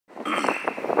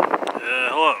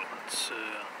It's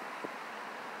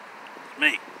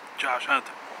me, Josh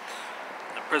Hunter.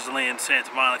 I'm presently in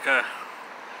Santa Monica,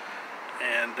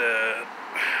 and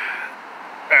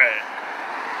alright,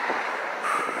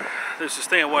 there's this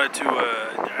thing I wanted to,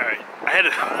 alright, I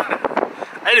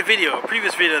had a video, a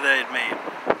previous video that I had made,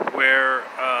 where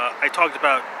I talked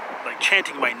about, like,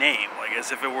 chanting my name, like,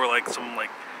 as if it were, like, some, like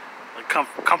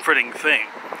comforting thing.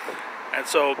 And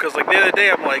so, because, like, the other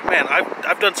day, I'm like, man,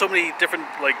 I've done so many different,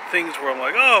 like, things where I'm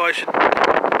like, oh, I should,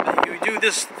 you do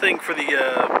this thing for the,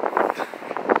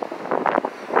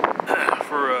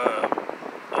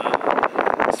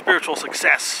 spiritual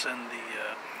success and the,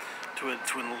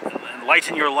 to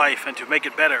enlighten your life and to make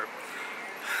it better.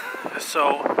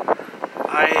 So,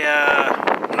 I'm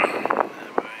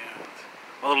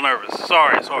a little nervous.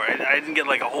 Sorry. I didn't get,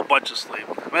 like, a whole bunch of sleep.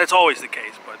 I mean, it's always the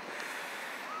case, but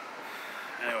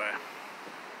anyway.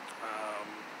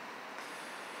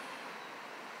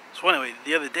 So anyway,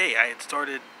 the other day I had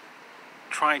started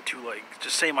trying to, like,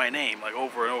 just say my name, like,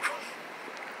 over and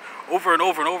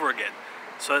over again.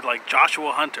 So I'd, like,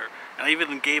 Joshua Hunter, and I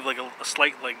even gave, like, a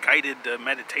slight, like, guided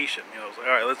meditation. You know, I was like,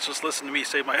 all right, let's just listen to me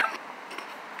say my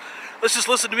let's just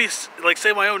listen to me, like,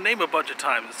 say my own name a bunch of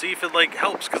times and see if it, like,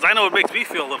 helps, because I know it makes me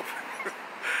feel a little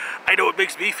I know it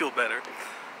makes me feel better.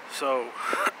 So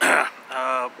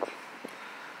I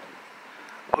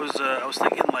was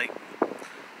thinking, like,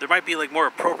 there might be, like, more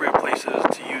appropriate places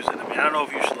to use it. I mean, I don't know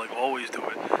if you should, like, always do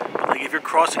it, but, like, if you're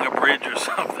crossing a bridge or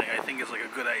something, I think it's, like, a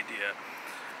good idea.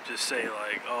 Just say,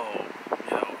 like, oh,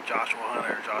 you know, Joshua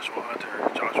Hunter, Joshua Hunter,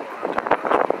 Joshua Hunter,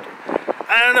 Joshua Hunter.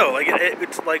 I don't know, like,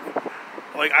 it's like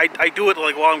I do it,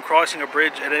 like, while I'm crossing a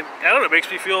bridge, and I don't know, it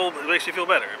makes me feel better. It makes me feel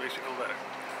better.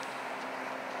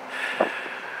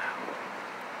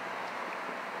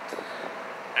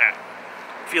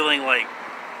 Feeling like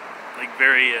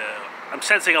very, I'm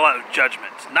sensing a lot of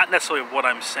judgment. Not necessarily what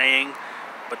I'm saying,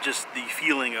 but just the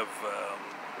feeling of,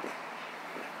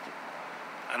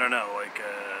 I don't know, like,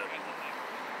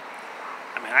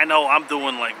 I mean, I know I'm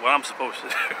doing, like, what I'm supposed to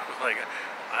do. Like,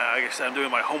 I guess I'm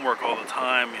doing my homework all the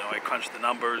time. You know, I crunch the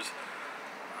numbers.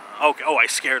 Okay, oh, I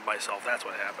scared myself. That's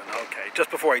what happened. Okay, just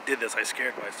before I did this, I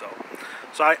scared myself.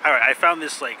 So, all right, I found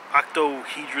this, like,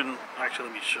 octahedron. Actually,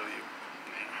 let me show you.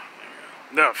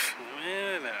 No,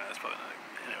 that's probably not.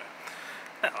 Anyway,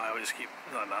 no, I always keep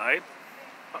on the hide.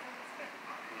 Oh.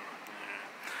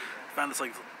 I found this,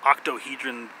 like,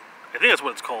 octahedron. I think that's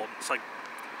what it's called. It's like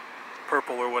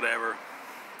purple or whatever.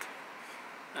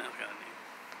 That's kind of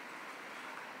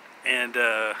neat. And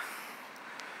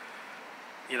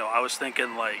you know, I was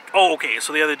thinking, like, oh, okay.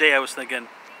 So the other day I was thinking,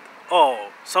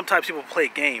 oh, sometimes people play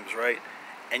games, right?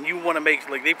 And you want to make,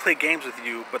 like, they play games with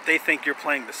you, but they think you're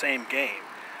playing the same game.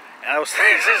 And I was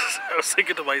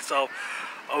thinking to myself,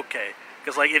 okay,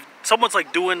 because, like, if someone's,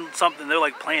 like, doing something, they're,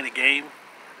 like, playing a game,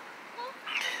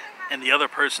 and the other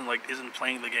person, like, isn't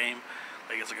playing the game,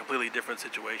 like, it's a completely different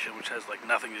situation, which has, like,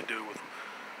 nothing to do with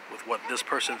what this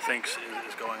person thinks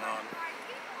is going on.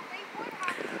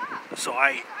 So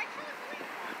I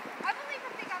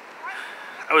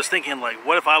was thinking, like,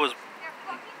 what if I was,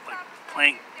 like,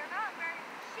 playing,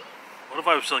 what if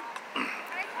I was, like,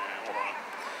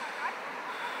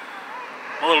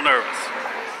 I'm a little nervous.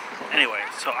 Anyway,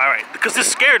 so, alright, because this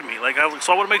scared me, like,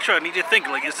 so I want to make sure, I need you to think,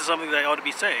 like, is this something that I ought to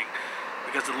be saying?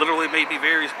 Because it literally made me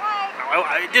very,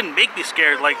 it didn't make me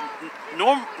scared, like,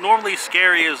 normally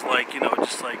scary is, like, you know,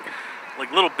 just, like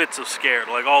little bits of scared,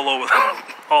 like, all over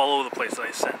the place that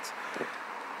I sense.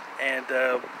 And,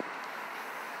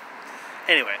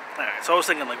 anyway, alright, so I was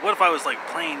thinking, like, what if I was, like,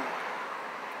 playing,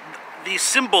 the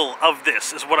symbol of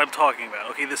this is what I'm talking about,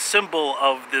 okay, the symbol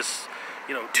of this,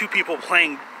 you know, two people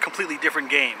playing completely different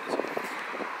games,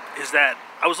 is that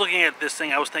I was looking at this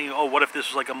thing, I was thinking, oh, what if this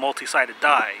was like a multi-sided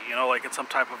die, you know, like it's some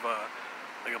type of a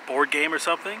board game or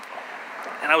something,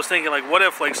 and I was thinking, like, what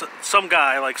if, like, some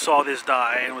guy, like, saw this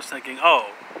die and was thinking, oh,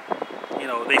 you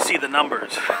know, they see the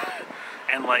numbers,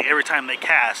 and, like, every time they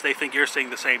cast, they think you're seeing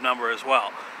the same number as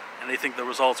well, and they think the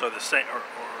results are the same, or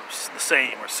the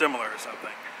same, or similar or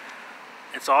something.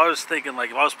 And so I was thinking,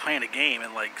 like, if I was playing a game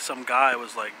and, like, some guy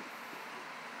was, like,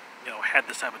 you know, had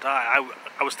this type of die,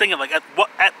 I was thinking, like, at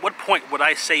what point would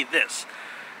I say this?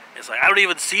 It's like, I don't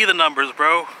even see the numbers,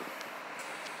 bro.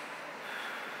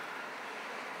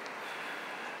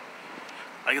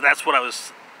 Like, that's what I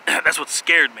was, that's what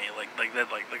scared me, like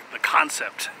the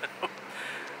concept.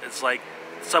 It's like,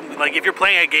 like, if you're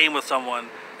playing a game with someone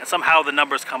and somehow the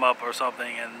numbers come up or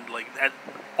something, and, like, at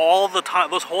all the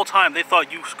time, this whole time, they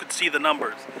thought you could see the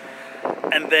numbers,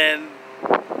 and then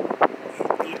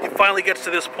it finally gets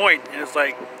to this point, and it's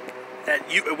like,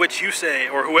 at which you say,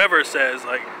 or whoever says,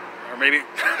 like, or maybe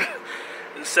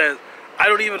It says, I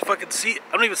don't even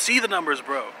see the numbers,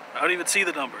 bro. I don't even see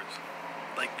the numbers.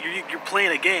 Like, you're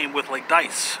playing a game with, like,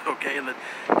 dice, okay? And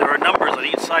there are numbers on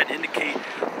each side to indicate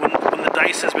when the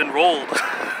dice has been rolled.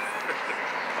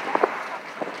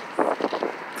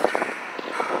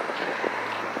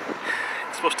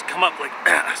 It's supposed to come up, like,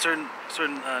 a certain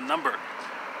number.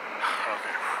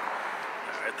 Okay.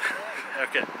 Alright.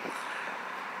 Okay.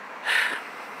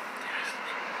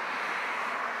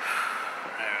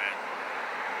 Alright.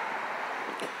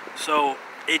 So,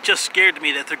 it just scared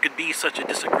me that there could be such a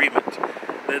disagreement.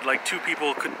 That, like, two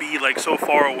people could be, like, so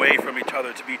far away from each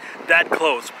other, to be that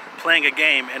close, playing a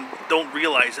game, and don't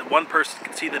realize that one person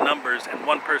can see the numbers and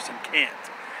one person can't.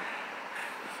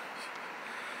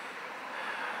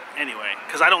 Anyway,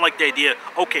 because I don't like the idea.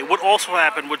 Okay, what also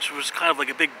happened, which was kind of like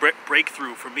a big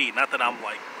breakthrough for me, not that I'm,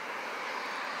 like,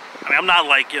 I mean, I'm not,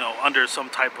 like, you know, under some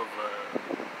type of,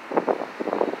 you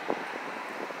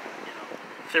know,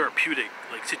 therapeutic,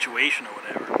 like, situation or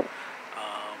whatever.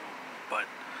 But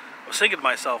I was thinking to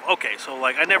myself, okay, so,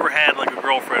 like, I never had, like, a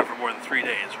girlfriend for more than 3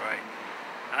 days, right?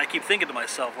 And I keep thinking to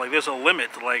myself, like, there's a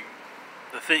limit to, like,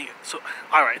 the thing. So,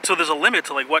 alright, so there's a limit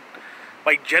to, like, what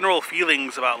my general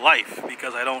feelings about life,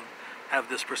 because I don't have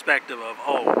this perspective of,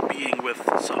 oh, being with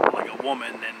like, a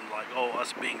woman, and, like, oh,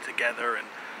 us being together and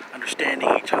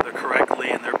understanding each other correctly,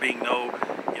 and there being no,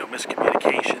 you know,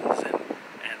 miscommunications, and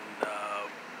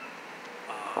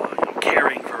you know,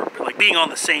 caring for, like, being on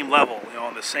the same level, you know,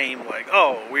 on the same, like,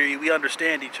 oh, we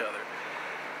understand each other.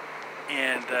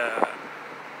 And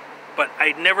but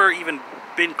I'd never even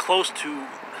been close to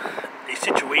a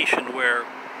situation where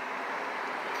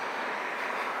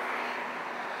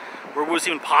it was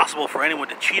even possible for anyone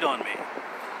to cheat on me.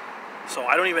 So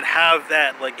I don't even have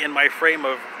that, like, in my frame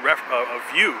of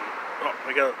view. Oh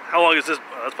my god, how long is this?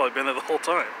 Oh, that's probably been there the whole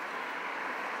time.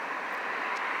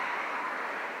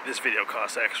 This video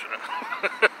costs extra.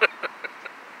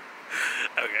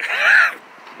 Okay.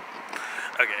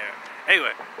 Okay.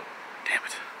 Anyway, damn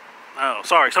it. Oh,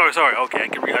 sorry. Okay,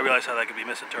 I realize how that could be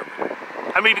misinterpreted.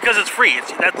 I mean, because it's free.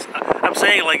 I'm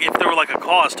saying, like, if there were, like, a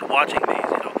cost to watching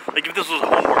these, you know, like, if this was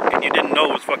homework and you didn't know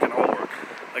it was fucking homework,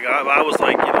 like, I was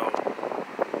like, you know,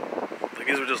 like,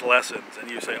 these were just lessons,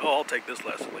 and you say, oh, I'll take this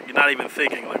lesson. Like, you're not even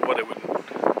thinking, like, what it would.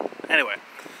 Anyway,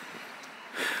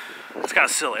 it's kind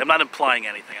of silly. I'm not implying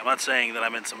anything. I'm not saying that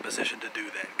I'm in some position to do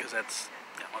that, because that's,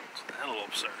 you know, it's a little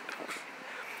absurd.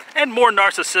 And more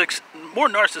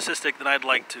narcissistic than I'd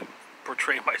like to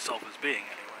portray myself as being,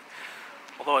 anyway.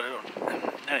 Although I don't.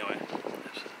 Anyway.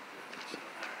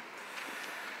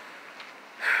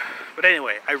 But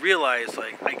anyway, I realized,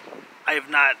 like, I have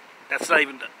not. That's not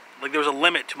even. Like, there was a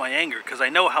limit to my anger, because I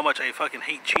know how much I fucking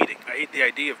hate cheating. I hate the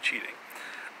idea of cheating.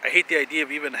 I hate the idea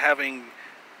of even having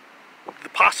the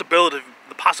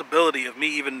possibility of me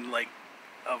even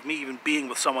being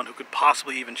with someone who could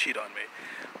possibly even cheat on me.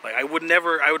 Like, I would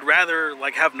rather,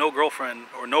 like, have no girlfriend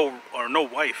or no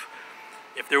wife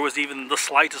if there was even the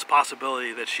slightest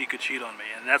possibility that she could cheat on me.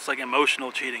 And that's, like,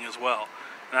 emotional cheating as well.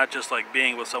 Not just, like,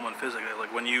 being with someone physically.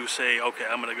 Like, when you say, okay,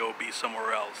 I'm going to go be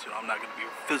somewhere else, you know, I'm not going to be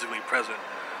physically present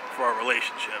for our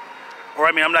relationship. Or,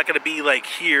 I mean, I'm not going to be, like,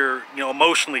 here, you know,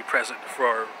 emotionally present for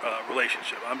our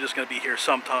relationship. I'm just going to be here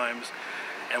sometimes,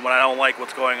 and when I don't like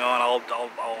what's going on, I'll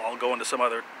go into some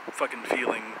other fucking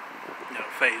feeling, you know,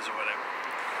 phase or whatever.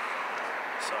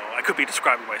 So, I could be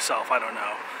describing myself, I don't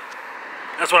know.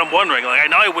 That's what I'm wondering. Like, I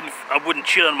know I wouldn't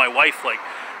cheat on my wife, like,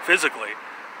 physically.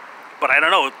 But I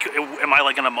don't know, am I,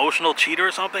 like, an emotional cheater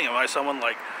or something? Am I someone,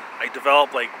 like, I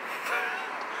develop, like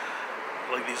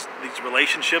these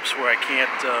relationships where I can't,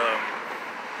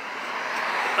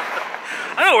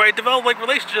 I don't know, where I develop, like,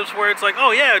 relationships where it's like,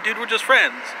 oh yeah, dude, we're just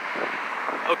friends.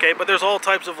 Okay, but there's all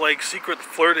types of, like, secret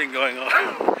flirting going on.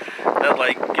 That,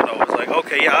 like, you know, it's like,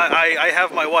 okay, yeah, I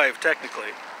have my wife,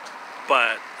 technically.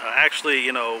 But, actually,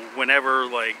 you know, whenever,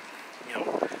 like, you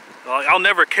know, I'll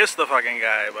never kiss the fucking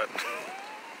guy, but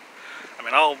I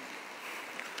mean,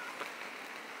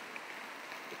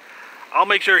 I'll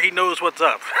make sure he knows what's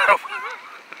up.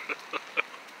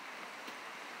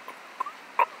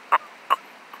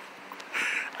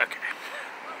 Okay.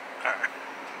 Alright.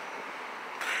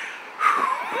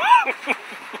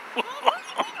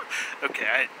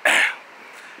 Okay,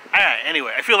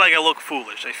 anyway, I feel like I look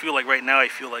foolish. I feel like right now I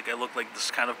look like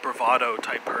this kind of bravado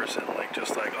type person. Like,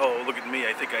 just like, oh, look at me,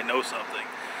 I think I know something.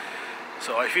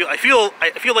 So I feel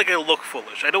like I look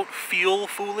foolish. I don't feel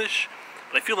foolish,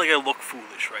 but I feel like I look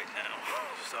foolish right now.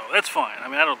 So that's fine. I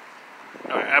mean,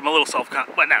 I'm a little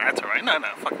self-conscious, but no, that's all right. No,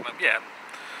 fuck him up. Yeah,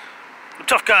 I'm a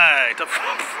tough guy. Tough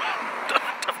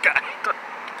guy.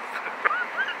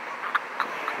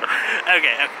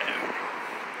 Okay.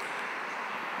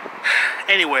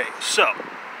 Anyway, so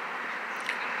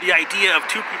the idea of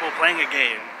two people playing a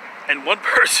game and one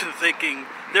person thinking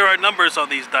there are numbers on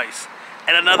these dice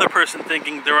and another person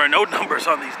thinking there are no numbers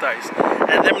on these dice,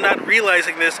 and them not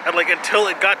realizing this and like until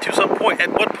it got to some point.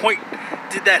 At what point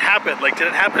did that happen? Like, did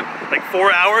it happen like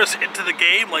 4 hours into the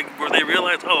game, like where they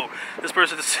realized, oh, this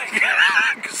person is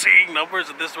seeing numbers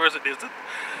and this person isn't?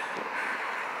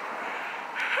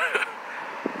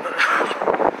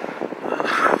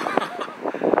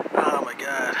 Oh my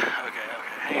god. Okay,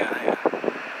 hang on.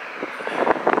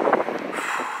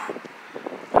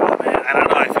 Oh man, I don't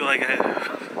know, I feel like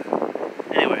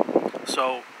anyway,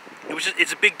 so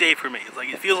it's a big day for me. It's like,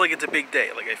 it feels like it's a big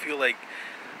day. Like, I feel like,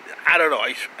 I don't know,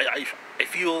 I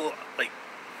feel like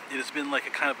it has been like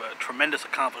a kind of a tremendous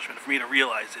accomplishment for me to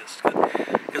realize this.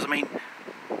 Because I mean,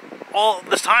 all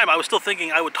this time I was still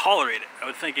thinking I would tolerate it. I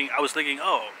was thinking,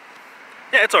 oh,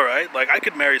 yeah, it's all right. Like, I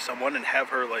could marry someone and have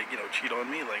her, like, you know, cheat on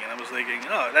me. Like, and I was thinking,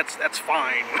 oh, that's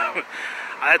fine.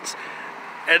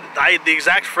 The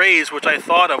exact phrase which I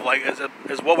thought of, like, as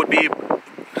what would be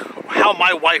how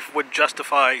my wife would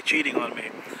justify cheating on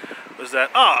me, was that,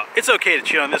 oh, it's okay to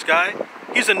cheat on this guy.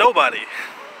 He's a nobody.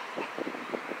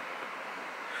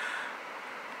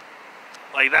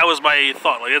 Like, that was my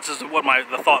thought. Like, this is what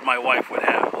the thought my wife would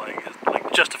have.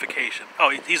 Like justification. Oh,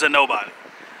 he's a nobody.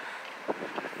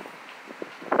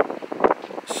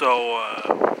 So,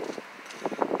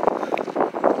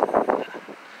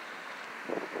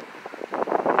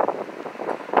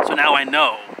 so now I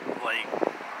know, like,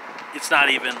 it's not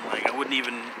even, like, I wouldn't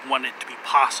even want it to be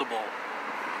possible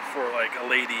for, like, a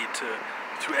lady to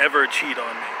ever cheat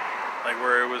on me. Like,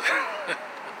 where it was,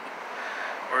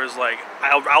 whereas, like,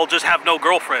 I'll just have no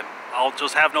girlfriend. I'll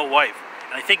just have no wife.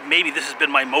 And I think maybe this has been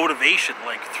my motivation,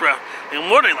 like, throughout. I'm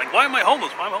wondering, like, why am I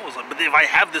homeless? Why am I homeless? Like, but if I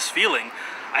have this feeling,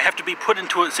 I have to be put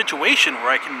into a situation where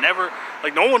I can never,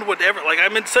 like, no one would ever, like,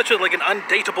 I'm in such a, like, an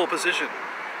undateable position.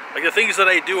 Like, the things that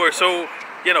I do are so,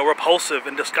 you know, repulsive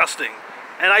and disgusting.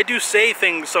 And I do say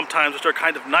things sometimes which are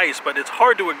kind of nice, but it's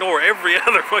hard to ignore every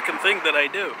other fucking thing that I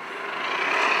do.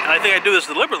 And I think I do this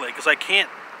deliberately, because I can't,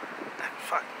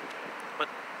 fuck, but,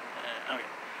 okay.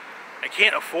 I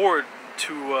can't afford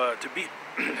to be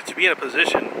in a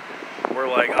position where,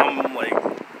 like, I'm, like,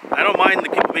 I don't mind the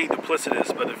people being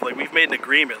duplicitous, but if, like, we've made an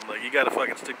agreement, like, you gotta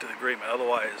fucking stick to the agreement.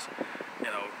 Otherwise, you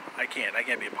know, I can't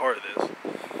be a part of this.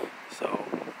 So,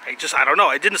 I don't know.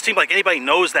 It didn't seem like anybody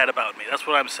knows that about me. That's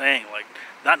what I'm saying. Like,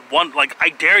 not one, like, I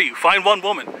dare you, find one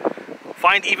woman.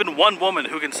 Find even one woman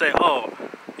who can say, oh,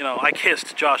 you know, I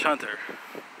kissed Josh Hunter.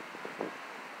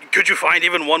 Could you find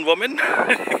even one woman?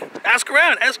 Ask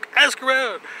around, ask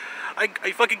around.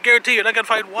 I fucking guarantee you're not gonna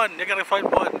find one. You're gonna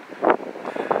find one.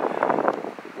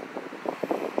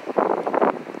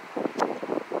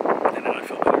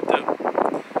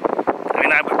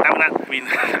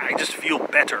 I just feel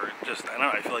better. Just, I don't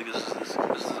know, I feel like this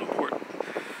is important.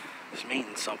 This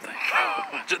means something.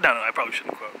 No, I probably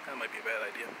shouldn't quote. That might be a bad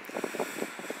idea.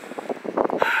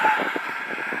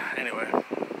 Anyway,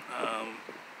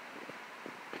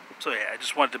 so yeah, I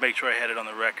just wanted to make sure I had it on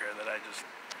the record that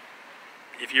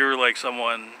if you're like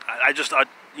someone,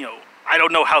 you know, I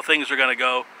don't know how things are gonna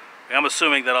go. I'm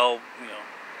assuming that I'll, you know,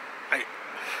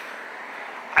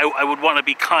 I would want to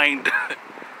be kind.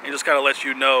 And just kind of let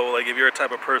you know, like, if you're a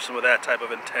type of person with that type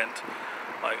of intent,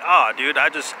 like, ah, dude,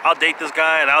 I'll date this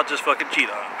guy and I'll just fucking cheat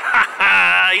on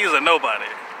him. He's a nobody.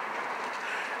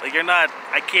 Like, you're not,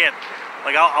 I can't,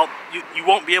 like, you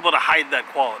won't be able to hide that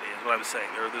quality, is what I'm saying.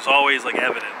 There's always, like,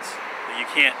 evidence. You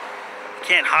can't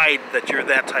hide that you're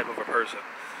that type of a person.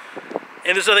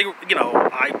 And there's nothing, you know,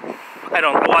 I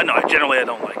generally I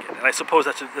don't like it. And I suppose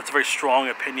that's a very strong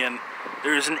opinion.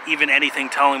 There isn't even anything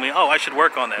telling me, oh, I should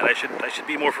work on that. I should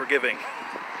be more forgiving.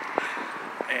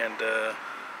 And,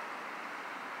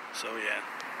 so yeah.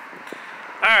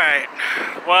 Alright.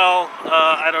 Well,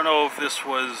 I don't know if this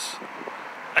was,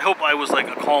 I hope I was, like,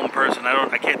 a calm person.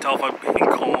 I can't tell if I'm being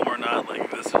calm or not. Like,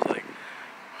 if this is, like,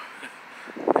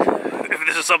 if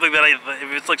this is something that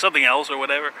if it's, like, something else or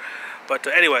whatever. But,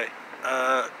 anyway,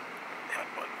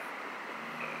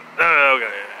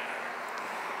 okay.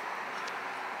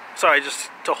 Sorry, just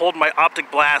to hold my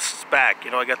optic blasts back. You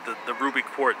know, I got the ruby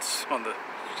quartz on the...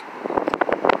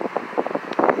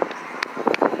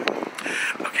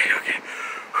 Okay.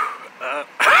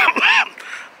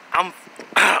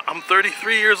 I'm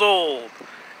 33 years old,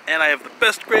 and I have the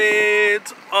best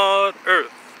grades on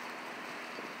Earth.